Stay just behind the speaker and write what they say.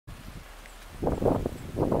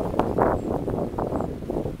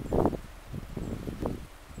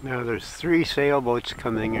Now there's 3 sailboats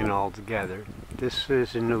coming in all together. This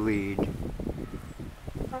is in the lead.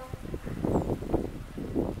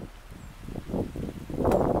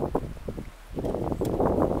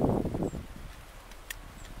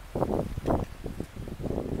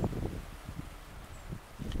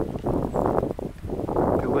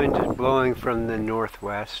 The wind is blowing from the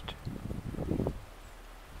northwest.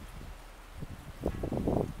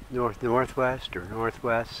 Northwest or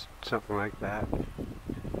northwest, something like that.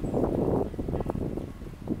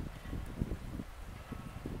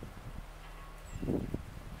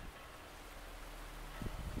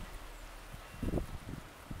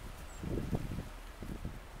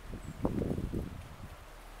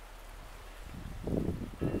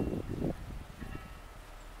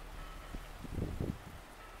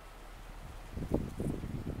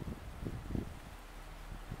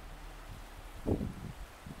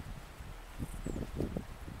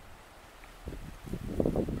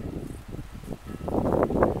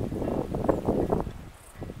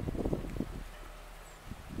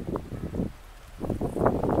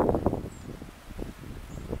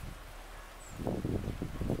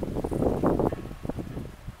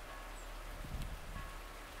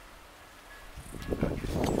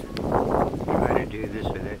 Try to do this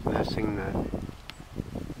without messing the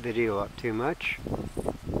video up too much.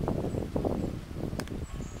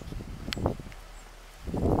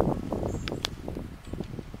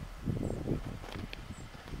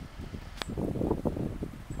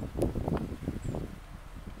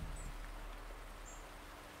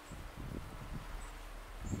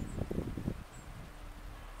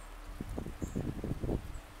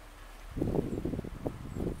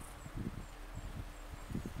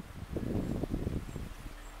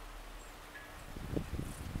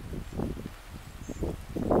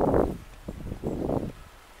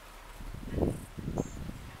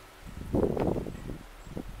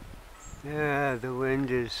 Yeah, the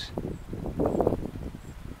wind is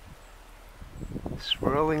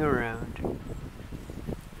swirling around.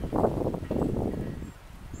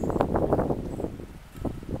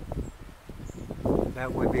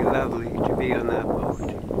 That would be lovely to be on that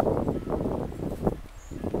boat.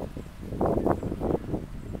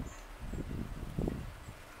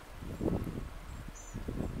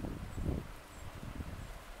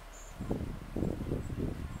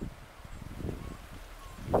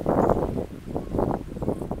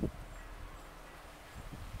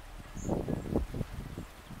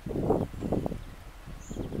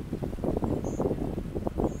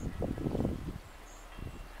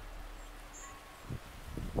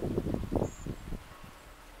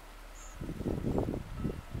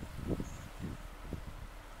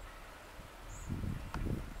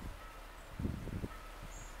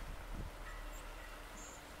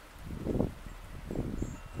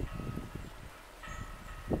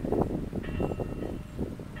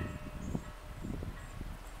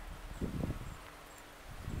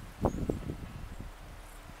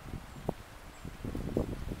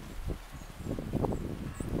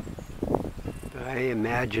 I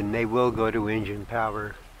imagine they will go to engine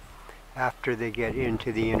power after they get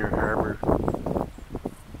into the inner harbor.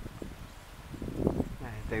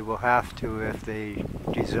 They will have to if they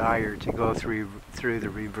desire to go through the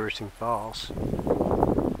reversing falls.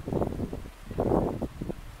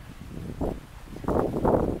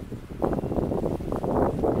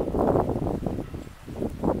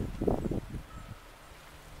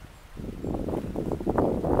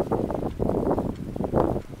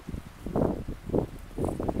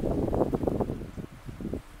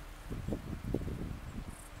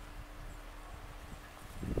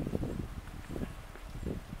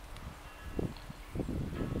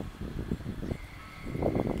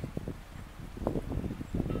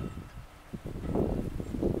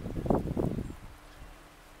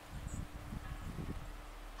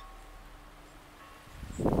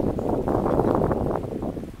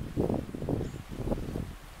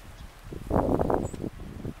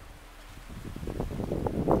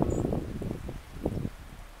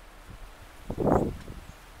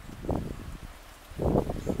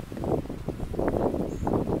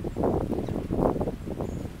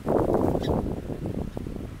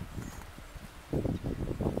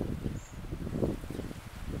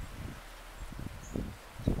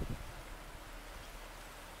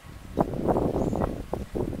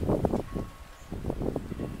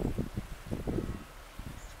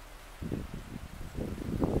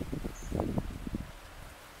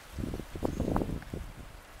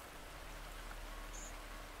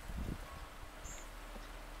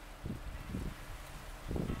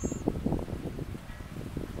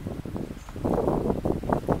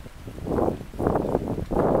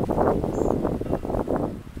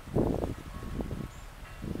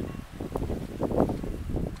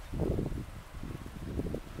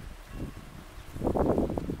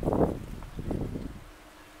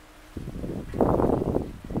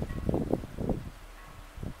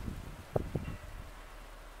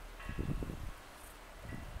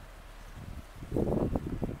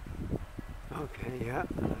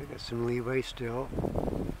 some leeway still.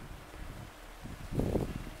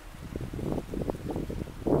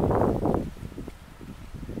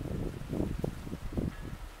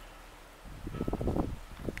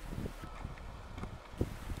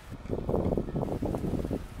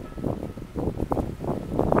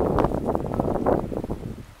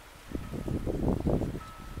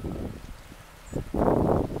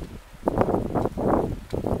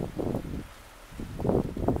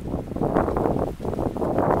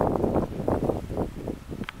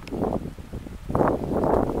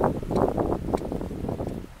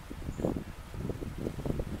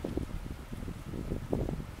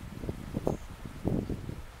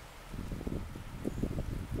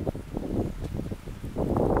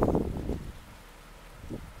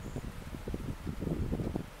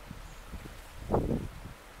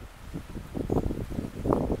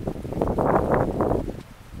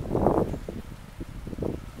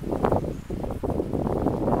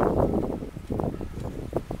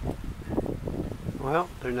 Well,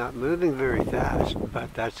 they're not moving very fast,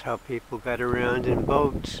 but that's how people got around in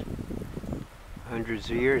boats hundreds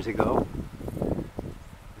of years ago,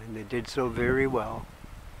 and they did so very well.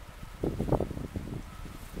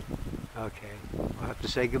 Okay, we'll have to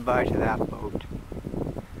say goodbye to that boat.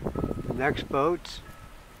 The next boats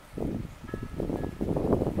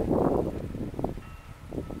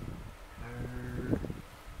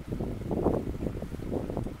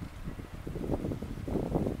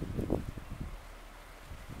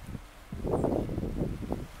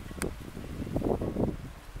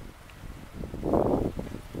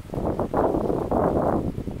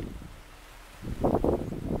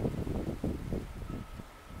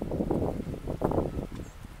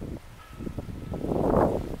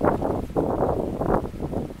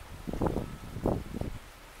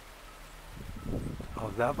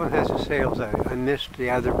that one has the sails out. I missed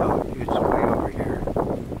the other boat. It's way over here.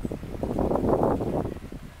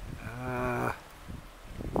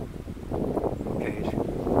 Okay.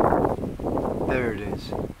 There it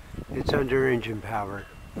is. It's under engine power,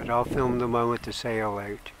 but I'll film the one with the sail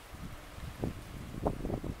out.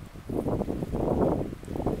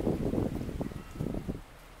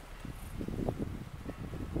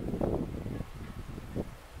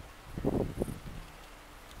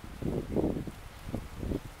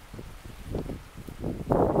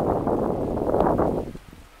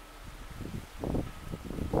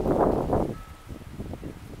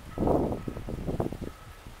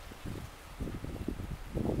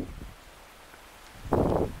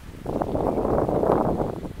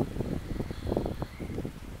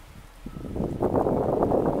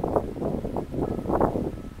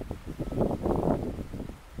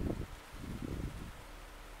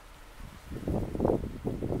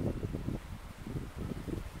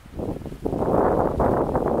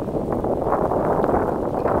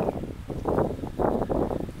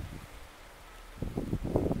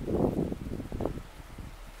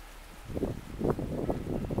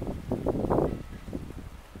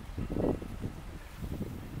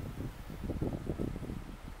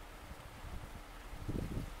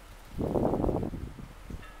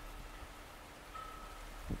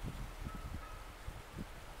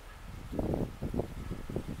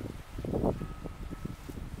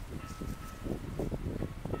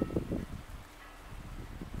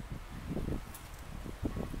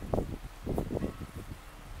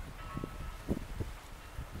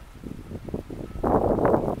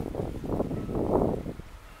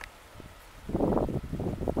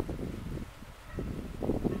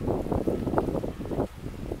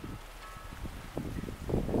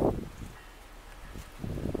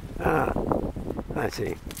 I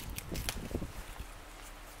see.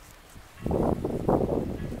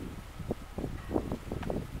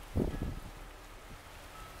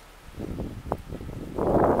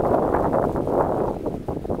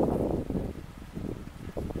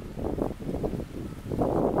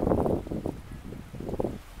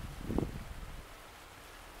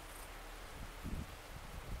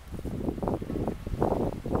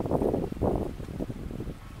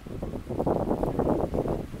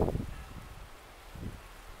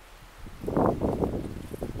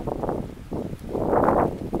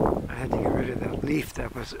 Leaf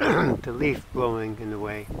that was the leaf blowing in the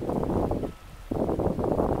way.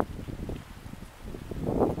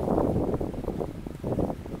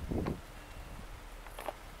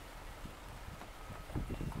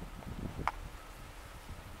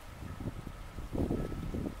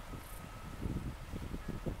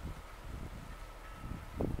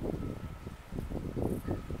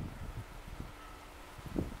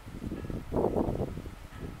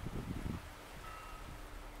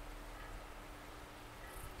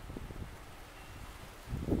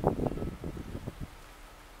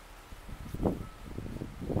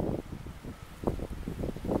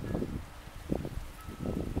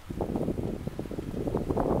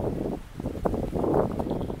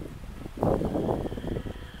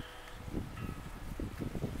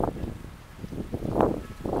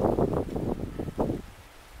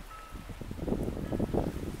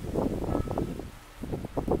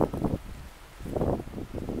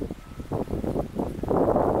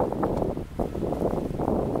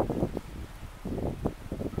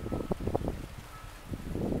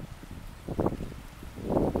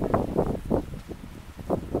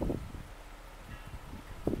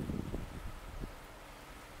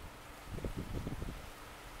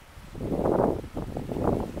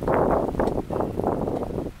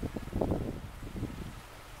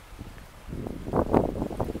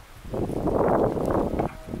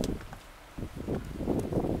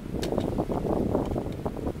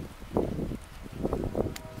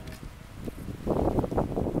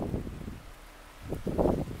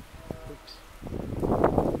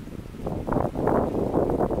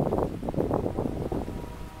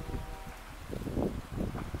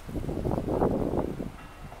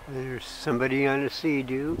 somebody on a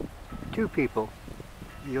sea-doo, two people.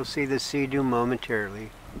 You'll see the sea-doo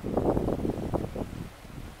momentarily.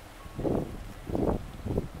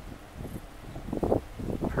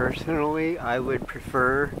 Personally, I would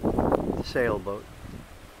prefer the sailboat.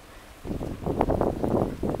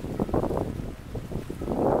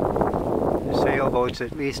 The sailboats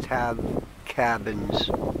at least have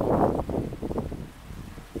cabins.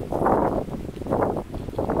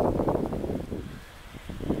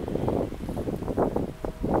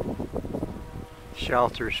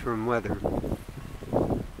 Shelters from weather.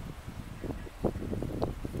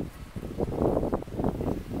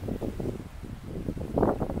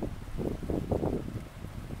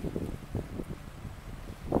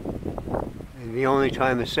 And the only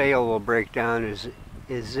time a sail will break down is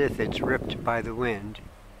if it's ripped by the wind.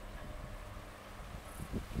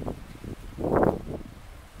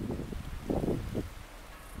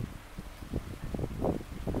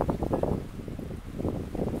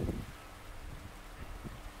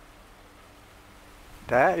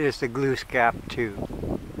 That is the Glooscap too.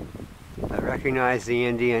 I recognize the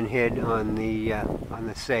Indian head on the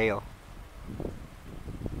sail.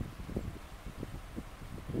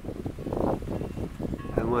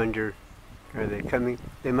 I wonder, are they coming?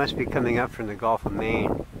 They must be coming up from the Gulf of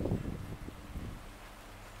Maine.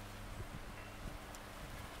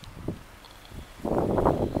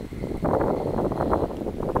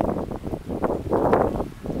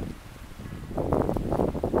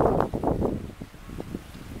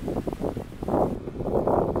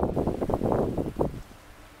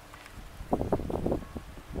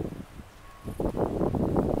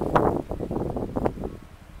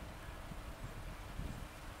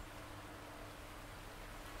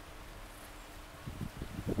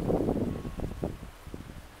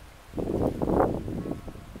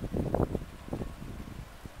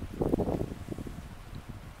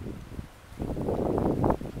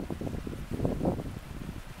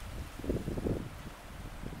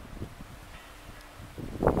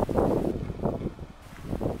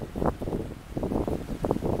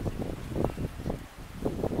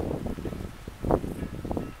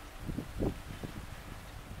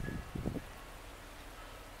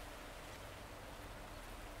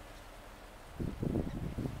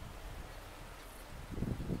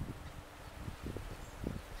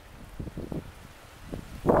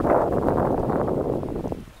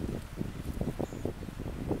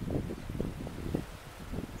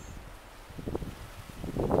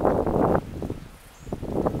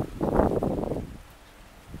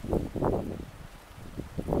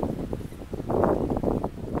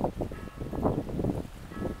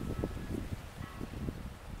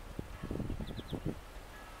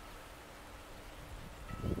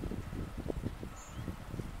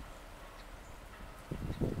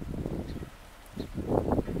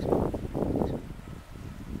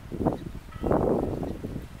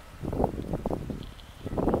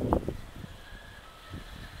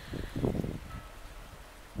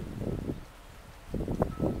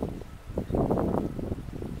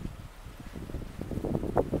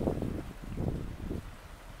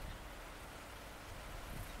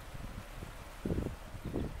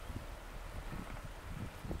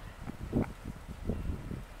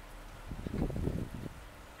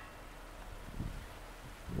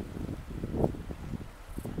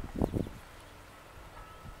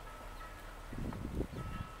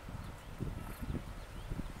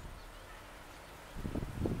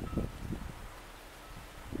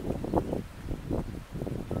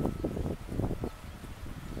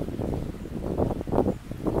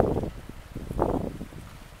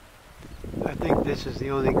 I think this is the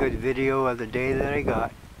only good video of the day that I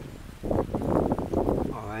got.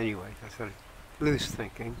 Well, anyway, that's what loose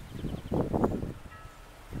thinking.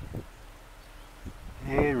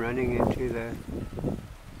 And running into the...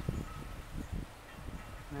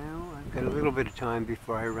 Well, I've got a little bit of time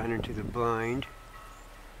before I run into the blind.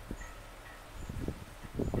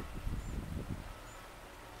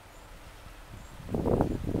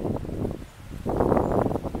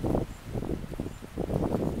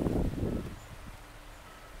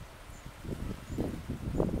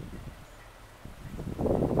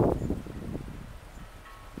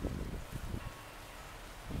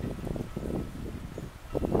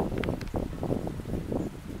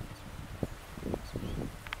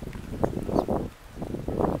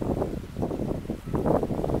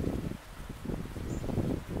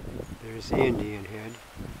 There's the Indian head.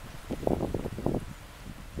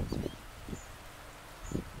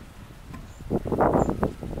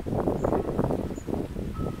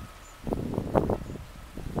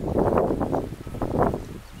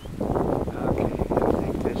 Okay, I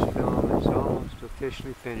think this film is almost official.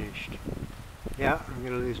 officially finished. Yeah, I'm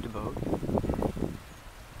going to lose the boat.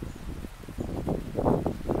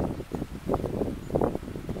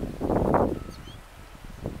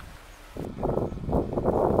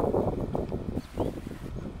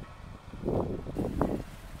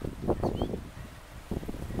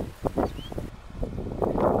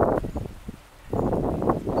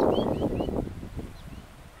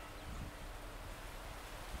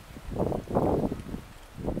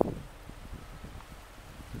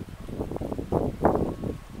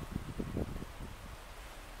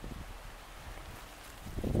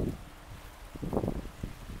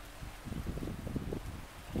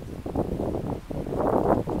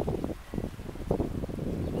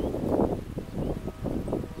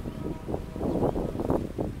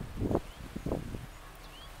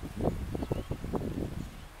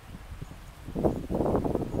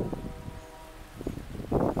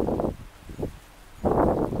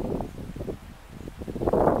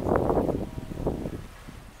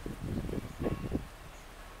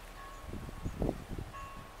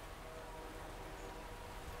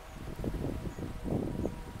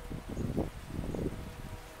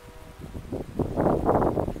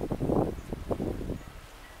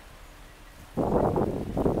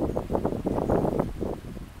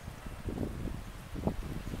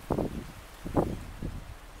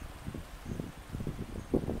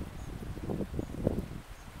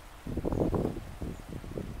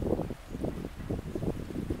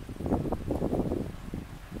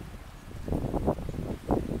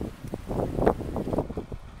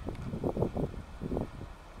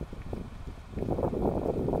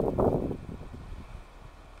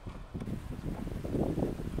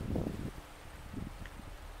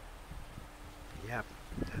 Yep,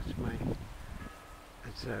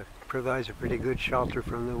 provides a pretty good shelter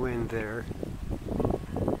from the wind there.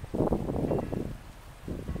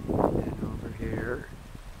 And over here.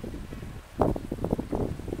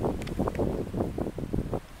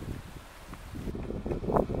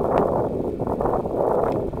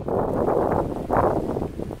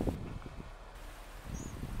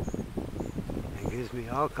 It gives me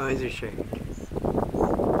all kinds of shade.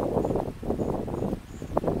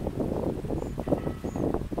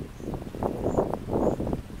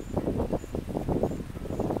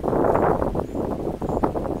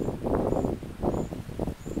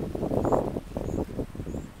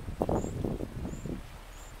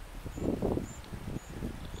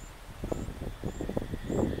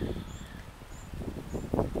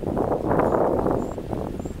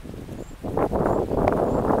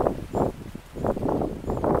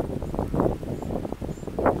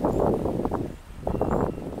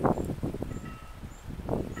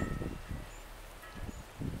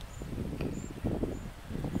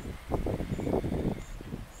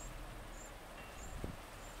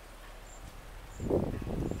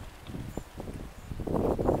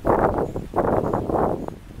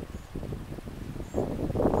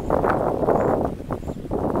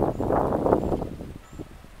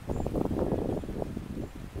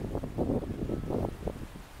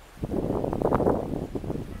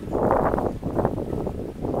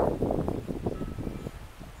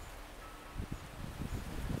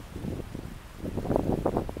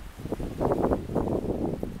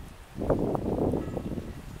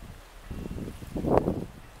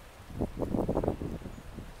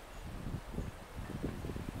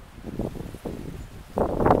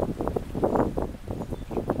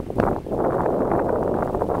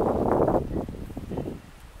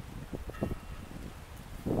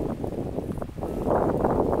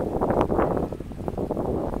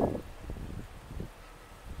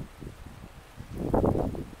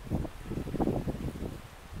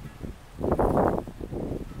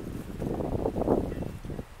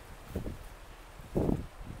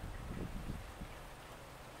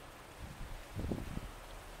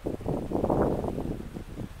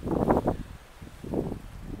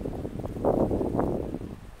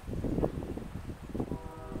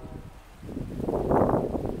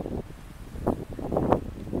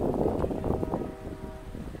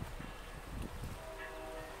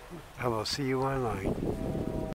 I will see you online.